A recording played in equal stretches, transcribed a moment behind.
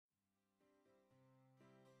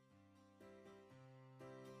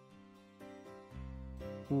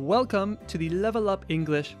Welcome to the Level Up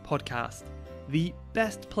English podcast, the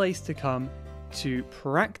best place to come to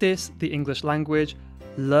practice the English language,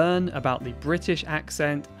 learn about the British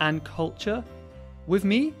accent and culture, with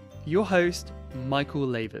me, your host, Michael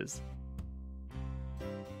Lavers.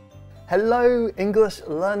 Hello, English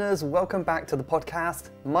learners. Welcome back to the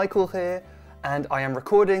podcast. Michael here, and I am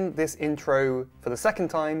recording this intro for the second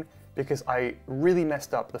time because I really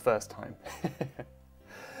messed up the first time.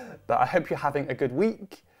 But I hope you're having a good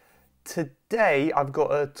week. Today, I've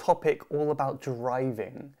got a topic all about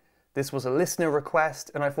driving. This was a listener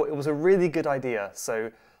request, and I thought it was a really good idea. So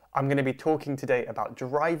I'm going to be talking today about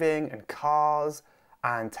driving and cars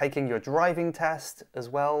and taking your driving test as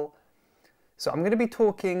well. So I'm going to be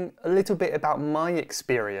talking a little bit about my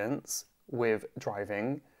experience with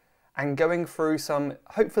driving and going through some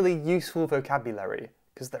hopefully useful vocabulary,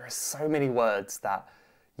 because there are so many words that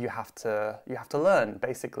you have to learn,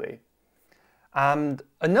 basically. And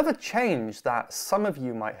another change that some of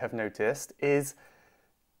you might have noticed is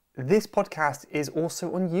this podcast is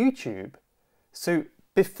also on YouTube. So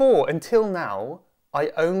until now, I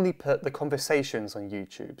only put the conversations on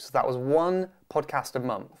YouTube. So that was one podcast a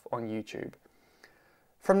month on YouTube.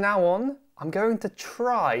 From now on, I'm going to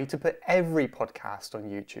try to put every podcast on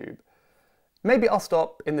YouTube. Maybe I'll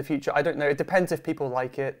stop in the future, I don't know. It depends if people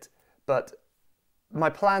like it, but my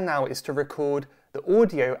plan now is to record the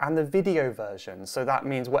audio and the video version. So that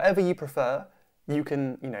means whatever you prefer, you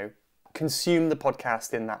can, consume the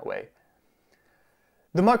podcast in that way.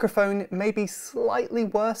 The microphone may be slightly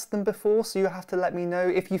worse than before, so you have to let me know.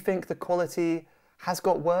 If you think the quality has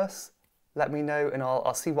got worse, let me know and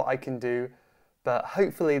I'll see what I can do. But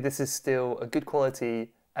hopefully this is still a good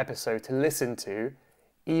quality episode to listen to,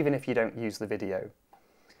 even if you don't use the video.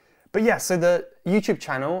 But yeah, so the YouTube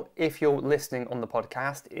channel, if you're listening on the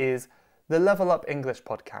podcast, is the Level Up English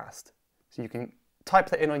podcast. So you can type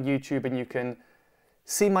that in on YouTube and you can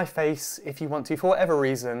see my face if you want to, for whatever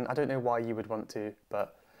reason. I don't know why you would want to,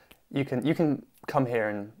 but you can come here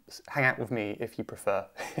and hang out with me if you prefer.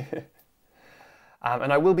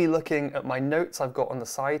 And I will be looking at my notes I've got on the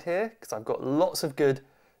side here, because I've got lots of good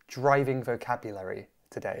driving vocabulary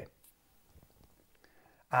today.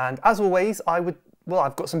 And as always, I've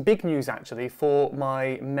got some big news actually for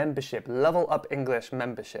my membership, Level Up English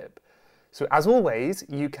membership. So as always,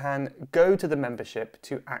 you can go to the membership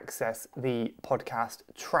to access the podcast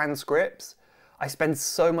transcripts. I spend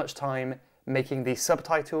so much time making these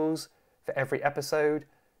subtitles for every episode.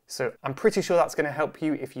 So I'm pretty sure that's going to help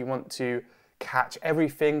you if you want to catch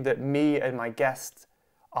everything that me and my guests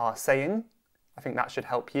are saying. I think that should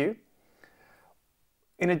help you.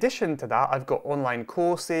 In addition to that, I've got online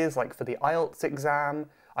courses like for the IELTS exam.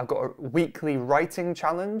 I've got a weekly writing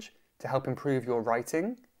challenge to help improve your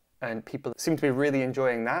writing, and people seem to be really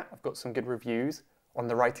enjoying that. I've got some good reviews on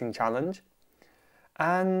the writing challenge.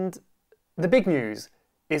 And the big news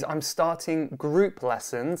is I'm starting group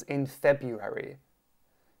lessons in February.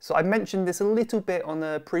 So I mentioned this a little bit on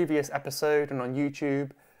the previous episode and on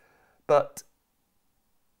YouTube, but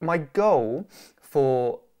my goal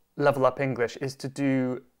for Level Up English is to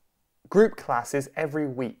do group classes every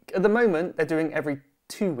week. At the moment, they're doing every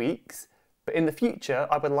 2 weeks, but in the future,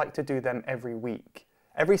 I would like to do them every week.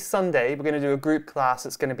 Every Sunday, we're going to do a group class.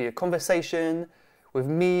 It's going to be a conversation with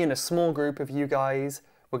me and a small group of you guys.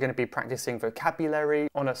 We're going to be practicing vocabulary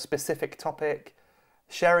on a specific topic,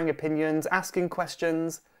 sharing opinions, asking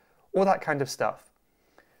questions, all that kind of stuff.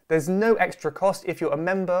 There's no extra cost. If you're a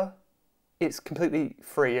member, it's completely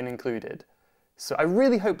free and included. So I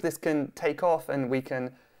really hope this can take off and we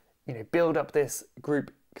can, build up this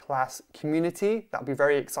group class community. That'll be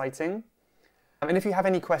very exciting. And if you have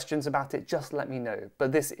any questions about it, just let me know.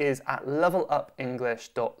 But this is at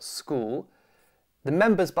levelupenglish.school. The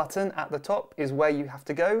members button at the top is where you have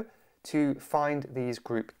to go to find these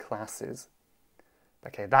group classes.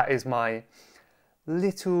 Okay, that is my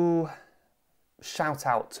little shout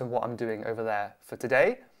out to what I'm doing over there for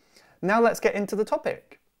today. Now let's get into the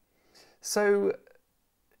topic. So,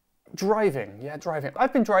 driving.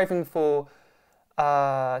 I've been driving for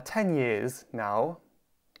 10 years now,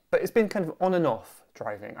 but it's been kind of on and off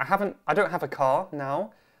driving. I don't have a car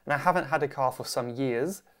now, and I haven't had a car for some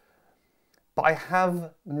years, but I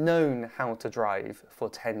have known how to drive for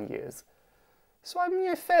 10 years. So I'm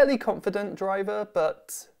a fairly confident driver,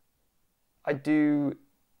 but I do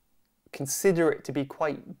consider it to be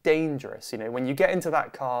quite dangerous. When you get into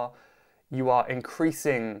that car, you are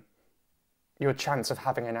increasing your chance of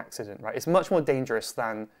having an accident, right? It's much more dangerous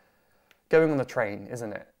than going on the train,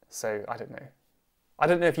 isn't it? So I don't know. I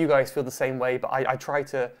don't know if you guys feel the same way, but I try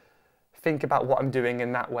to think about what I'm doing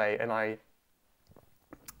in that way, and I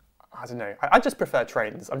I don't know. I just prefer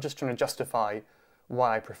trains. I'm just trying to justify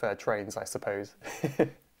why I prefer trains, I suppose.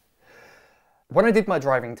 When I did my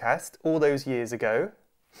driving test all those years ago,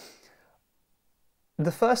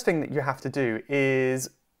 the first thing that you have to do is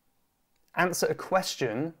answer a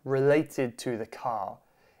question related to the car.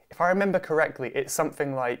 If I remember correctly, it's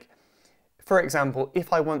something like, for example,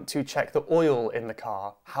 if I want to check the oil in the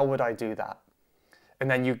car, how would I do that? And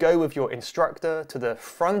then you go with your instructor to the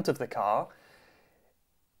front of the car.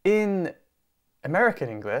 In American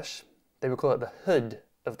English, they would call it the hood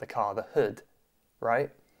of the car, the hood, right?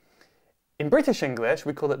 In British English,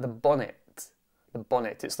 we call it the bonnet. The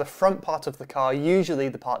bonnet. It's the front part of the car, usually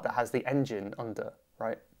the part that has the engine under,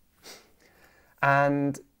 right?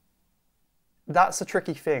 And that's a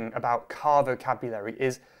tricky thing about car vocabulary,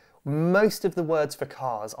 is most of the words for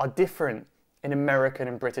cars are different in American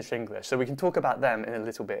and British English. So we can talk about them in a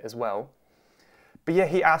little bit as well. But yeah,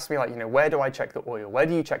 he asked me, like, where do I check the oil? Where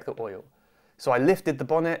do you check the oil? So I lifted the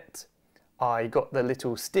bonnet, I got the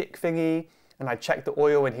little stick thingy, and I checked the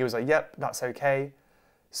oil, and he was like, yep, that's okay.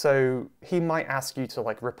 So he might ask you to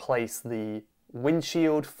like replace the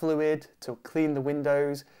windshield fluid to clean the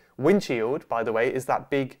windows. Windshield, by the way, is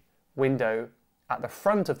that big window at the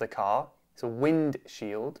front of the car. It's a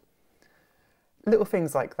windshield. Little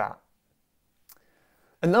things like that.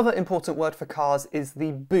 Another important word for cars is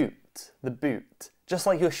the boot. The boot. Just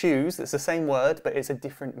like your shoes, it's the same word, but it's a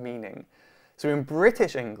different meaning. So in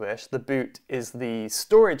British English, the boot is the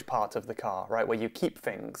storage part of the car, right, where you keep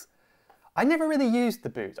things. I never really used the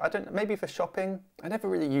boot. I don't know, maybe for shopping. I never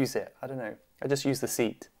really use it. I don't know. I just use the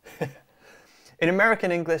seat. In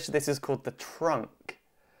American English, this is called the trunk.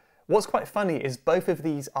 What's quite funny is both of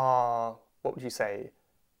these are, what would you say,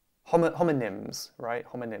 homonyms, right?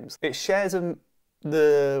 Homonyms. It shares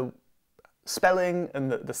the spelling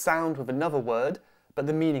and the sound with another word, but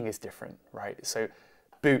the meaning is different, right? So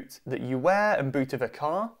boot that you wear and boot of a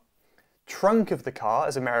car, trunk of the car,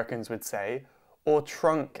 as Americans would say, or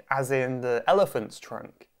trunk as in the elephant's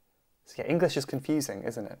trunk. So yeah, English is confusing,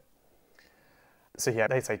 isn't it? So yeah,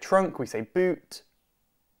 they say trunk, we say boot.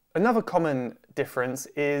 Another common difference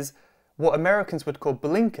is what Americans would call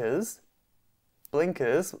blinkers.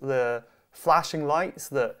 Blinkers, the flashing lights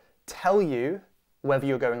that tell you whether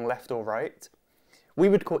you're going left or right. We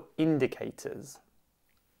would call indicators.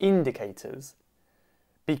 Indicators.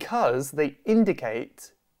 Because they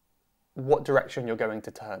indicate what direction you're going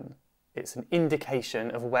to turn. It's an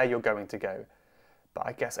indication of where you're going to go. But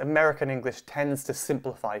I guess American English tends to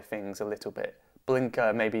simplify things a little bit.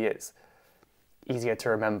 Blinker, maybe it's easier to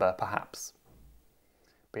remember, perhaps.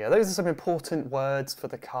 But yeah, those are some important words for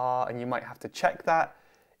the car, and you might have to check that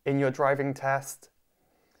in your driving test.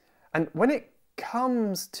 And when it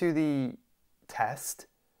comes to the test,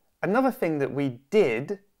 another thing that we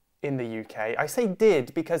did in the UK, I say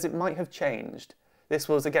did because it might have changed. This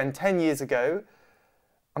was, again, 10 years ago.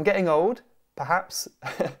 I'm getting old, perhaps,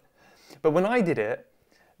 but when I did it,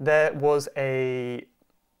 there was a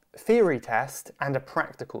theory test and a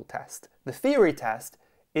practical test. The theory test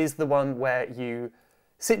is the one where you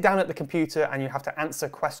sit down at the computer and you have to answer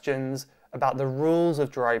questions about the rules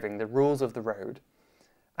of driving, the rules of the road.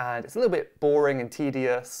 And it's a little bit boring and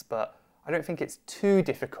tedious, but I don't think it's too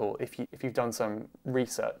difficult if you've done some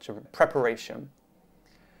research and preparation.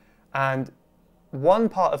 And one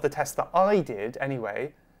part of the test that I did,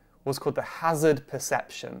 anyway, was called the hazard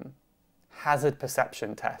perception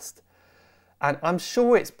test. And I'm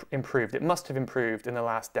sure it's improved. It must have improved in the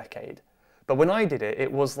last decade. But when I did it,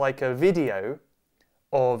 it was like a video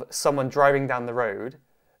of someone driving down the road.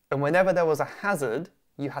 And whenever there was a hazard,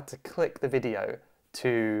 you had to click the video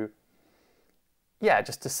to, yeah,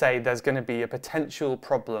 just to say there's going to be a potential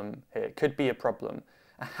problem here. It could be a problem.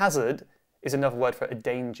 A hazard is another word for a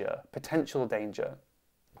danger, potential danger.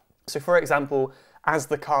 So for example, as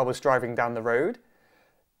the car was driving down the road,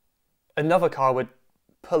 another car would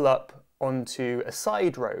pull up onto a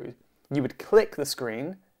side road. You would click the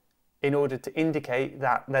screen in order to indicate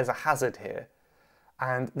that there's a hazard here.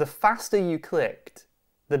 And the faster you clicked,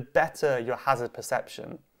 the better your hazard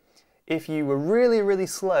perception. If you were really, really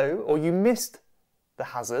slow or you missed the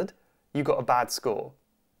hazard, you got a bad score.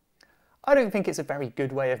 I don't think it's a very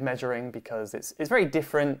good way of measuring because it's very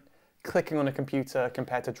different clicking on a computer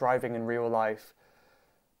compared to driving in real life.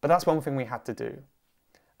 But that's one thing we had to do.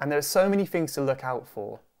 And there are so many things to look out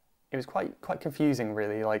for. It was quite confusing,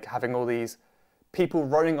 really, like having all these people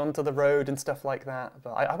running onto the road and stuff like that.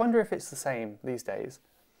 But I wonder if it's the same these days.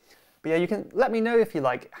 But yeah, you can let me know if you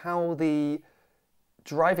like how the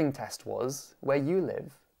driving test was where you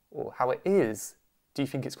live, or how it is. Do you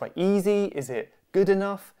think it's quite easy? Is it good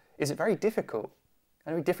enough? Is it very difficult?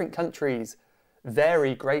 I know different countries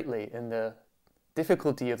vary greatly in the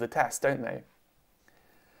difficulty of the test, don't they?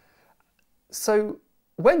 So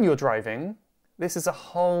when you're driving, this is a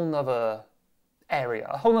whole nother area,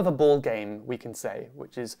 a whole nother ball game, we can say,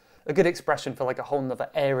 which is a good expression for like a whole nother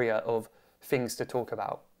area of things to talk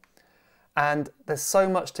about. And there's so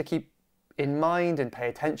much to keep in mind and pay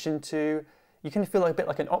attention to. You can feel like a bit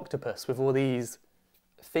like an octopus with all these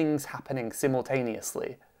things happening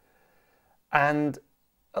simultaneously. And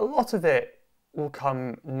a lot of it will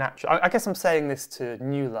come natural. I guess I'm saying this to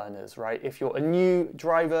new learners, right? If you're a new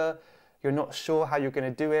driver, you're not sure how you're going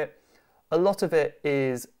to do it, a lot of it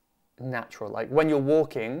is natural. Like when you're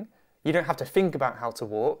walking, you don't have to think about how to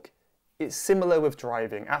walk. It's similar with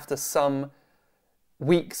driving. After some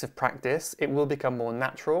weeks of practice, it will become more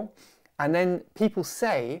natural. And then people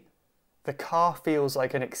say the car feels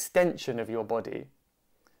like an extension of your body.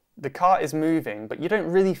 The car is moving, but you don't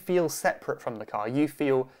really feel separate from the car. You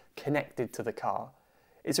feel connected to the car.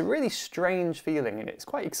 It's a really strange feeling and it's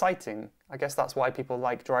quite exciting. I guess that's why people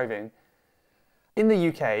like driving. In the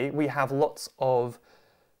UK, we have lots of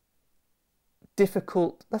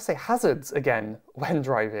difficult, let's say hazards again, when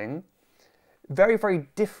driving. Very, very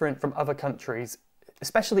different from other countries,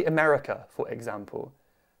 especially America, for example.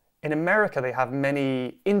 In America, they have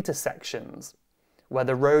many intersections where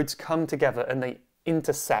the roads come together and they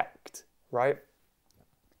intersect, right?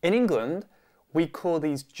 In England, we call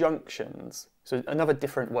these junctions. So another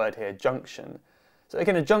different word here, junction. So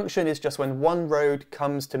again, a junction is just when one road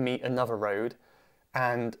comes to meet another road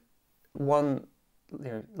and one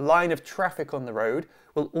line of traffic on the road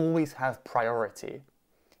will always have priority.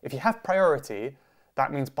 If you have priority,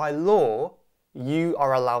 that means by law, you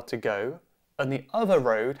are allowed to go and the other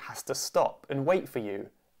road has to stop and wait for you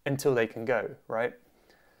until they can go, right?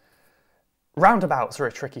 Roundabouts are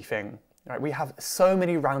a tricky thing. Right? We have so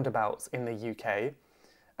many roundabouts in the UK,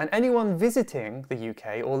 and anyone visiting the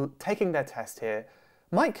UK or taking their test here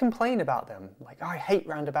might complain about them. Like, oh, I hate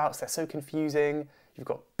roundabouts, they're so confusing. You've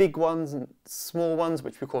got big ones and small ones,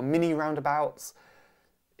 which we call mini roundabouts.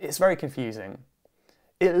 It's very confusing.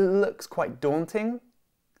 It looks quite daunting.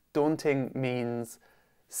 Daunting means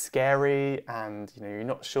scary and you're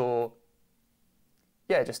not sure.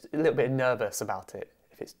 Yeah, just a little bit nervous about it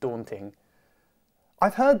if it's daunting.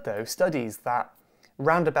 I've heard though studies that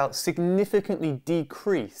roundabouts significantly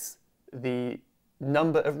decrease the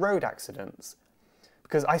number of road accidents,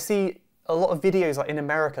 because I see a lot of videos like in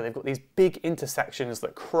America, they've got these big intersections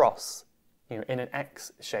that cross in an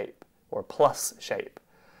X shape or a plus shape,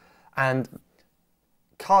 and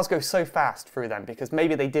cars go so fast through them because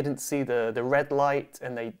maybe they didn't see the red light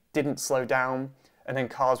and they didn't slow down, and then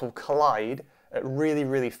cars will collide at really,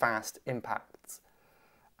 really fast impacts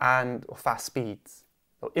or fast speeds.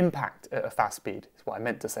 Or impact at a fast speed is what I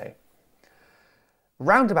meant to say.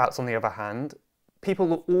 Roundabouts, on the other hand, people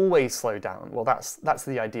will always slow down. Well, that's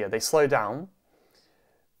the idea. They slow down.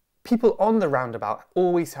 People on the roundabout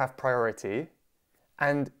always have priority.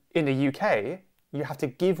 And in the UK, you have to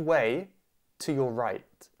give way to your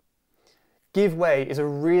right. Give way is a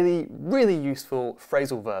really, really useful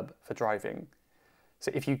phrasal verb for driving.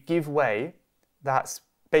 So if you give way, that's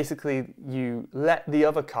basically you let the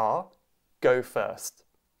other car go first.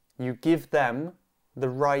 You give them the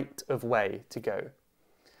right of way to go.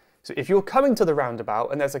 So if you're coming to the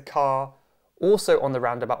roundabout and there's a car also on the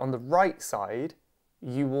roundabout on the right side,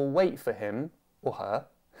 you will wait for him or her.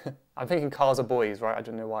 I'm thinking cars are boys, right? I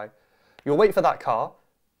don't know why. You'll wait for that car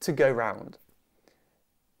to go round.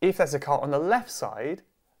 If there's a car on the left side,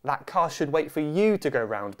 that car should wait for you to go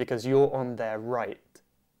round because you're on their right.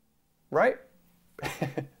 Right?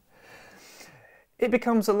 It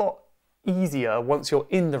becomes a lot easier once you're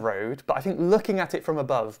in the road, but I think looking at it from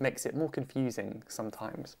above makes it more confusing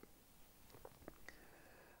sometimes.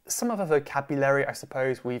 Some other vocabulary, I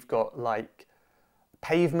suppose, we've got like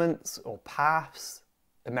pavements or paths.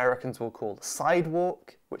 Americans will call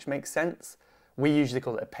sidewalk, which makes sense. We usually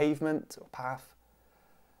call it a pavement or path.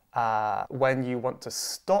 When you want to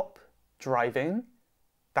stop driving,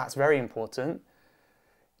 that's very important.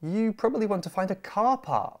 You probably want to find a car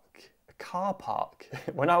park. Car park.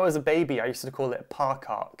 When I was a baby, I used to call it a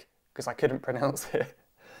parkark because I couldn't pronounce it.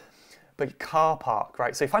 But car park,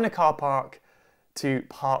 right? So you find a car park to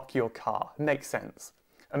park your car. Makes sense.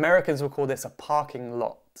 Americans will call this a parking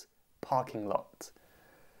lot. Parking lot.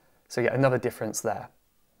 So yeah, another difference there.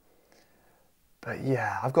 But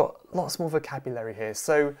yeah, I've got lots more vocabulary here.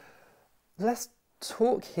 So let's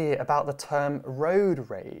talk here about the term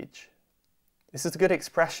road rage. This is a good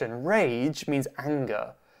expression. Rage means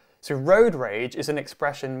anger. So road rage is an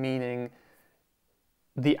expression meaning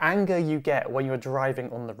the anger you get when you're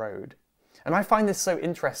driving on the road. And I find this so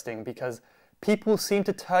interesting because people seem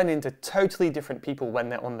to turn into totally different people when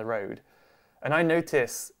they're on the road. And I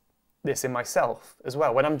notice this in myself as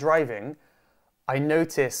well. When I'm driving, I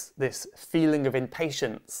notice this feeling of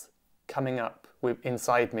impatience coming up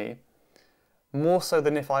inside me, more so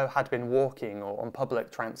than if I had been walking or on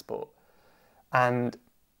public transport. And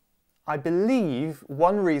I believe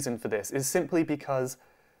one reason for this is simply because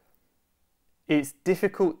it's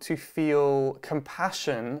difficult to feel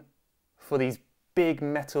compassion for these big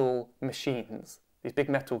metal machines, these big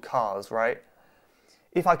metal cars, right?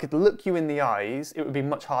 If I could look you in the eyes, it would be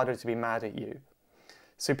much harder to be mad at you.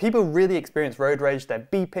 So people really experience road rage. They're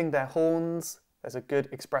beeping their horns. There's a good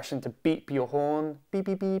expression to beep your horn. Beep,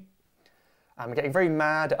 beep, beep. I'm getting very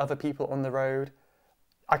mad at other people on the road.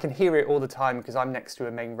 I can hear it all the time because I'm next to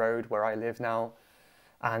a main road where I live now.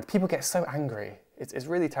 And people get so angry. It's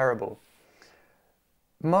really terrible.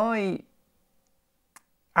 My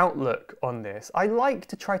outlook on this, I like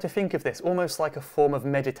to try to think of this almost like a form of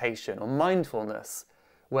meditation or mindfulness,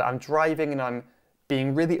 where I'm driving and I'm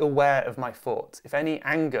being really aware of my thoughts. If any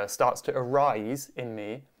anger starts to arise in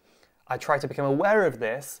me, I try to become aware of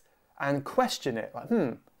this and question it. Like,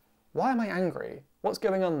 why am I angry? What's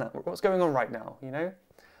going on there? What's going on right now, you know?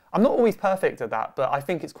 I'm not always perfect at that, but I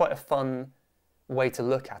think it's quite a fun way to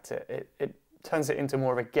look at it. It turns it into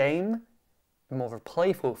more of a game, more of a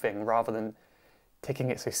playful thing rather than taking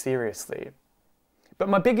it so seriously. But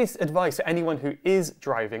my biggest advice to anyone who is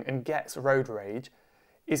driving and gets road rage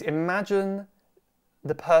is imagine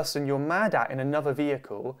the person you're mad at in another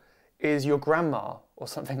vehicle is your grandma or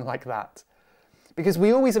something like that. Because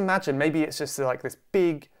we always imagine maybe it's just like this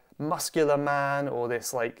big muscular man or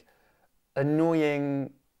this like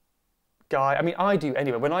annoying guy. I mean, I do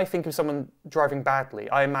anyway. When I think of someone driving badly,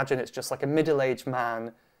 I imagine it's just like a middle-aged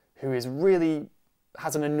man who is really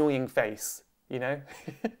has an annoying face, you know?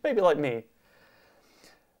 Maybe like me.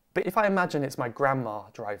 But if I imagine it's my grandma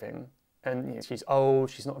driving, and you know, she's old,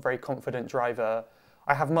 she's not a very confident driver,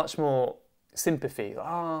 I have much more sympathy.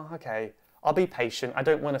 Oh, okay, I'll be patient. I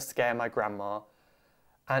don't want to scare my grandma.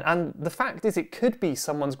 And the fact is, it could be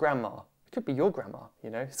someone's grandma. It could be your grandma, you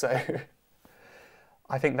know? So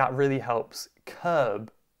I think that really helps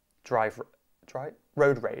curb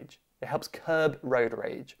road rage. It helps curb road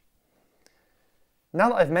rage. Now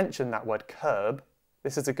that I've mentioned that word curb,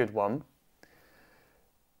 this is a good one.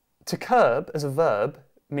 To curb as a verb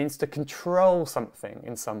means to control something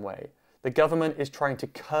in some way. The government is trying to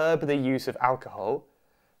curb the use of alcohol.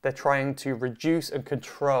 They're trying to reduce and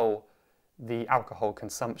control the alcohol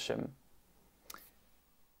consumption.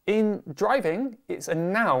 In driving, it's a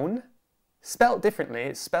noun spelt differently.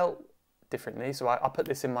 It's spelt differently, so I'll put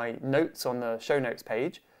this in my notes on the show notes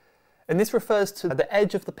page. And this refers to the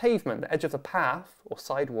edge of the pavement, the edge of the path or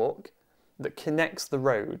sidewalk that connects the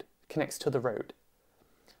road, connects to the road.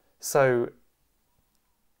 So,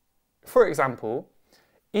 for example,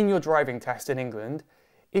 in your driving test in England,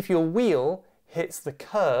 if your wheel hits the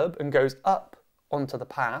curb and goes up onto the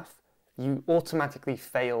path, you automatically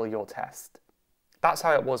fail your test. That's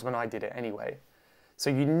how it was when I did it anyway. So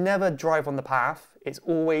you never drive on the path. It's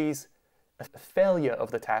always a failure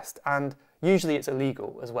of the test, and usually it's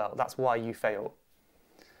illegal as well. That's why you fail.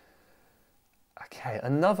 Okay,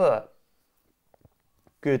 another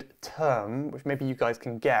good term, which maybe you guys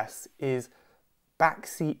can guess, is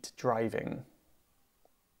backseat driving.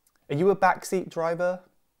 Are you a backseat driver?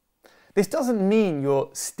 This doesn't mean you're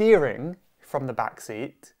steering from the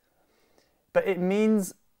backseat, but it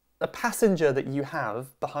means a passenger that you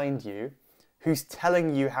have behind you who's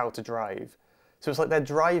telling you how to drive. So it's like they're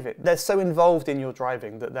driving. They're so involved in your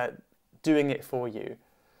driving that they're doing it for you.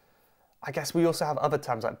 I guess we also have other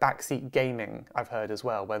terms like backseat gaming, I've heard as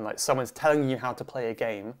well, when like someone's telling you how to play a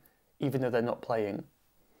game, even though they're not playing.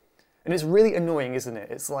 And it's really annoying, isn't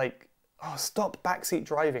it? It's like, oh, stop backseat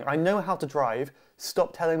driving. I know how to drive.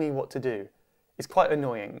 Stop telling me what to do. It's quite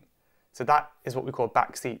annoying. So that is what we call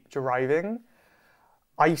backseat driving.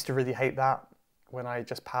 I used to really hate that when I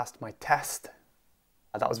just passed my test.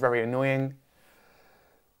 That was very annoying.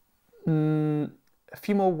 A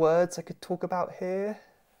few more words I could talk about here.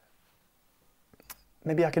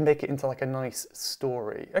 Maybe I can make it into like a nice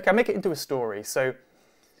story. Okay, I'll make it into a story. So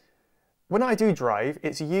when I do drive,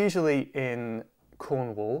 it's usually in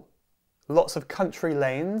Cornwall. Lots of country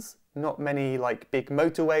lanes, not many like big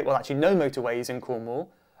motorway. Well, actually no motorways in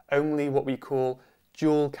Cornwall, only what we call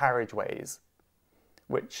dual carriageways,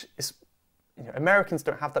 which is, you know, Americans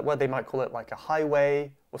don't have that word. They might call it like a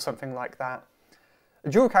highway or something like that. A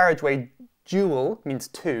dual carriageway, dual means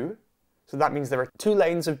two. So that means there are two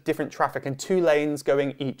lanes of different traffic and two lanes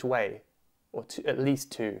going each way, or at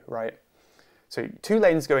least two, right? So two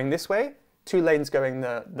lanes going this way, two lanes going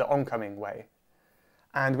the oncoming way,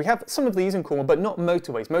 And we have some of these in Cornwall, but not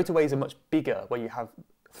motorways. Motorways are much bigger, where you have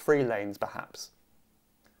 3 lanes perhaps.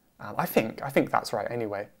 I think that's right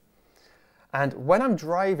anyway. And when I'm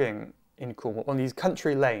driving in Cornwall on these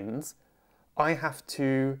country lanes, I have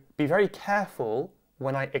to be very careful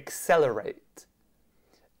when I accelerate.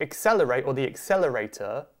 Accelerate, or the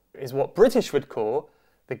accelerator, is what British would call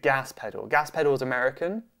the gas pedal. Gas pedal is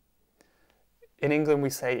American. In England we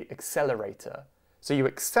say accelerator. So you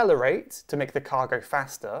accelerate to make the car go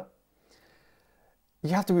faster. You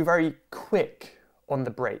have to be very quick on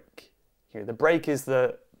the brake. The brake is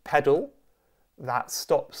the pedal that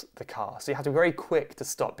stops the car. So you have to be very quick to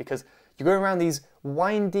stop, because you go around these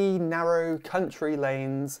windy, narrow country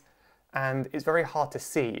lanes and it's very hard to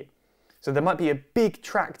see. So there might be a big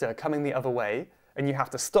tractor coming the other way and you have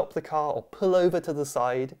to stop the car or pull over to the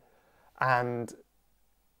side, and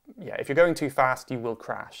yeah, if you're going too fast, you will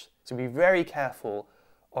crash. So be very careful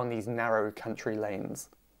on these narrow country lanes.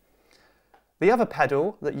 The other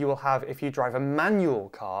pedal that you will have if you drive a manual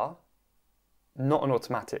car, not an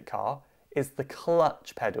automatic car, is the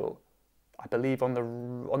clutch pedal. I believe on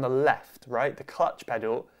the left, right? The clutch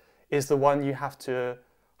pedal is the one you have to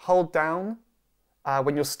hold down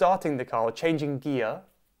when you're starting the car or changing gear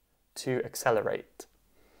to accelerate.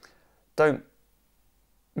 Don't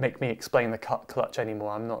make me explain the clutch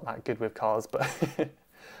anymore. I'm not that good with cars, but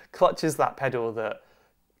clutch is that pedal that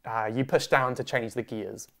you push down to change the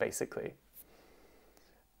gears, basically.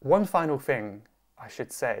 One final thing I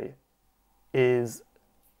should say is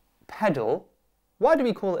pedal. Why do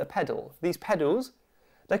we call it a pedal? These pedals,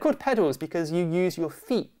 they're called pedals because you use your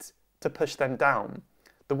feet to push them down.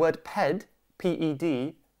 The word ped,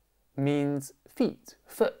 P-E-D, means feet,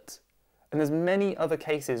 foot. And there's many other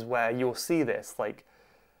cases where you'll see this, like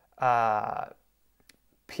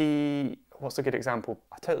what's a good example?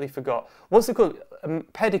 I totally forgot. What's it called?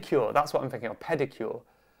 Pedicure, that's what I'm thinking of, pedicure.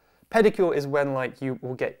 Pedicure is when like you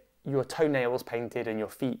will get your toenails painted and your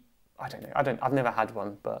feet, I don't know, I've never had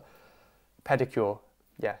one, but pedicure,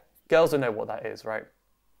 yeah. Girls will know what that is, right?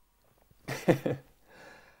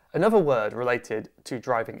 Another word related to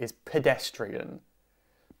driving is pedestrian.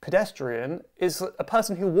 Pedestrian is a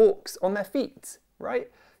person who walks on their feet, right?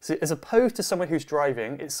 So as opposed to someone who's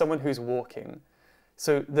driving, it's someone who's walking.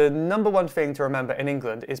 So the number one thing to remember in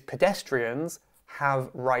England is pedestrians have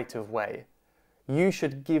right of way. You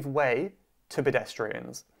should give way to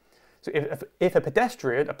pedestrians. So if a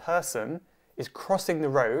pedestrian, a person, is crossing the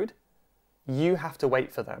road, you have to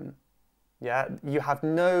wait for them. Yeah, you have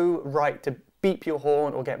no right to beep your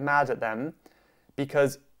horn or get mad at them,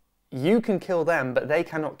 because you can kill them, but they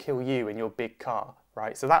cannot kill you in your big car,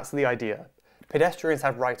 right? So that's the idea. Pedestrians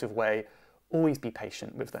have right of way. Always be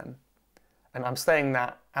patient with them. And I'm saying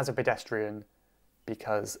that as a pedestrian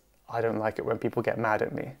because I don't like it when people get mad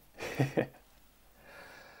at me.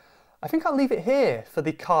 I think I'll leave it here for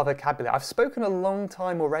the car vocabulary. I've spoken a long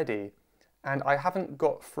time already, and I haven't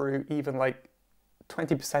got through even like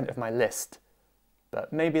 20% of my list.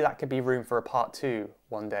 But maybe that could be room for a part 2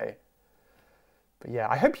 one day. But yeah,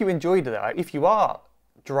 I hope you enjoyed that. If you are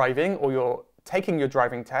driving or you're taking your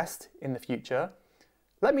driving test in the future,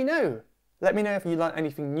 let me know. Let me know if you learned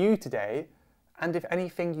anything new today, and if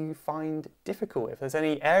anything you find difficult, if there's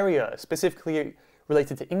any area specifically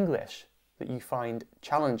related to English that you find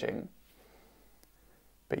challenging.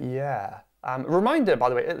 But yeah, a reminder, by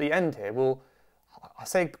the way, at the end here, I'll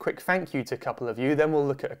say a quick thank you to a couple of you, then we'll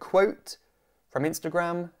look at a quote from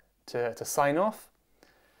Instagram to sign off.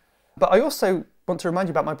 But I also want to remind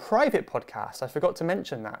you about my private podcast. I forgot to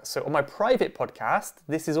mention that. So on my private podcast,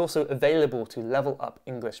 this is also available to Level Up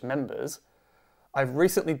English members. I've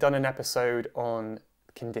recently done an episode on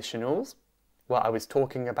conditionals, where I was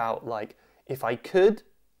talking about like, if I could,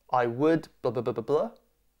 I would, blah, blah, blah, blah, blah.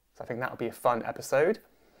 So I think that'll be a fun episode.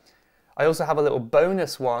 I also have a little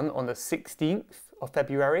bonus one on the 16th of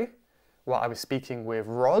February, where I was speaking with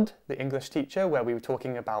Rod, the English teacher, where we were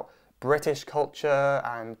talking about British culture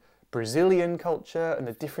and Brazilian culture and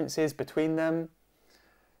the differences between them.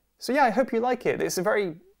 So yeah, I hope you like it. It's a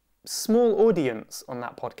very small audience on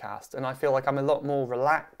that podcast, and I feel like I'm a lot more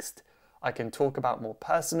relaxed. I can talk about more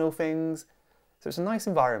personal things. So it's a nice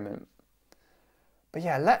environment. But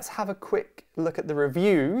yeah, let's have a quick look at the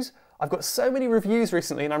reviews. I've got so many reviews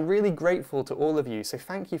recently, and I'm really grateful to all of you, so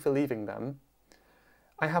thank you for leaving them.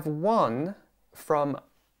 I have one from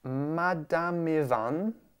Madame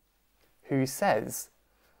Ivan, who says,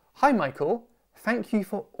 "Hi Michael, thank you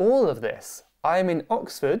for all of this. I am in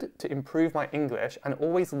Oxford to improve my English and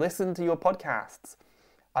always listen to your podcasts.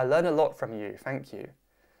 I learn a lot from you, thank you."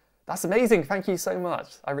 That's amazing, thank you so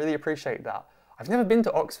much. I really appreciate that. I've never been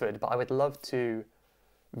to Oxford, but I would love to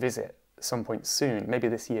visit some point soon, maybe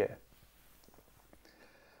this year.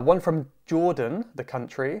 One from Jordan, the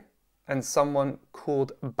country, and someone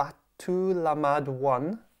called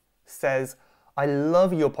Batulamad1 says, I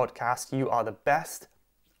love your podcast, you are the best.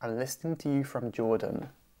 I'm listening to you from Jordan.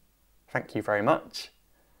 Thank you very much.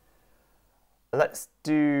 Let's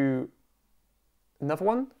do another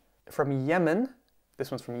one from Yemen. This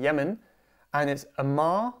one's from Yemen, and it's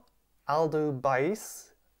Amar Aldo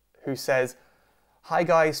Bais, who says, hi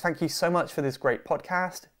guys, thank you so much for this great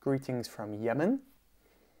podcast. Greetings from Yemen.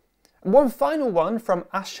 And one final one from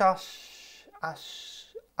Aisha,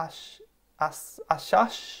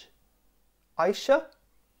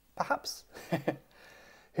 perhaps,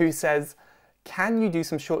 who says, can you do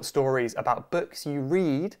some short stories about books you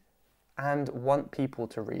read and want people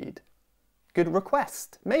to read? Good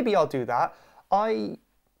request. Maybe I'll do that. I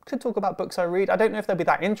could talk about books I read. I don't know if they'll be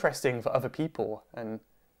that interesting for other people, and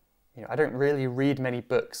I don't really read many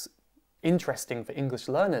books interesting for English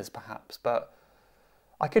learners, perhaps, but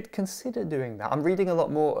I could consider doing that. I'm reading a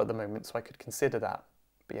lot more at the moment, so I could consider that.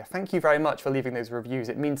 But yeah, thank you very much for leaving those reviews.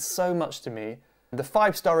 It means so much to me. The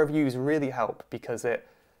 5-star reviews really help because it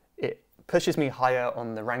pushes me higher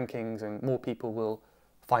on the rankings and more people will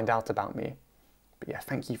find out about me. But yeah,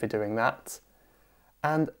 thank you for doing that.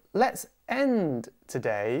 And let's end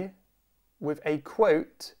today with a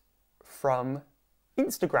quote from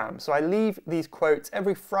Instagram. So I leave these quotes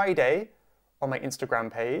every Friday on my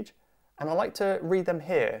Instagram page, and I like to read them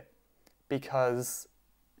here because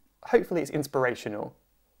hopefully it's inspirational.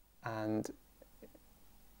 And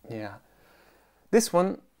yeah, this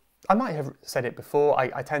one, I might have said it before,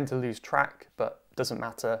 I tend to lose track, but doesn't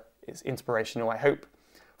matter, it's inspirational, I hope.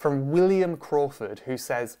 From William Crawford, who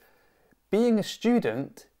says, being a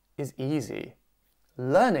student is easy.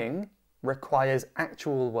 Learning requires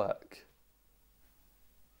actual work.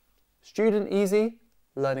 Student easy,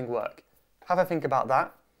 learning work. Have a think about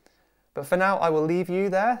that. But for now, I will leave you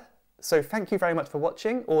there. So thank you very much for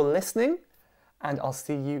watching or listening, and I'll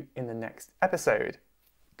see you in the next episode.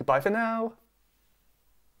 Goodbye for now.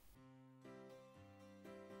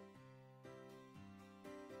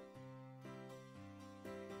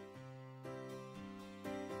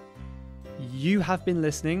 You have been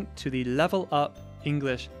listening to the Level Up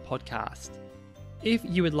English podcast. If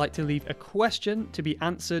you would like to leave a question to be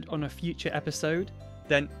answered on a future episode,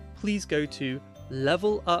 then please go to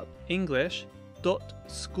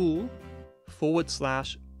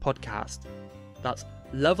levelupenglish.school/podcast. That's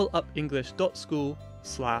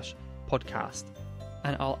levelupenglish.school/podcast.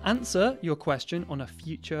 And I'll answer your question on a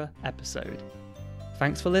future episode.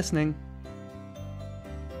 Thanks for listening.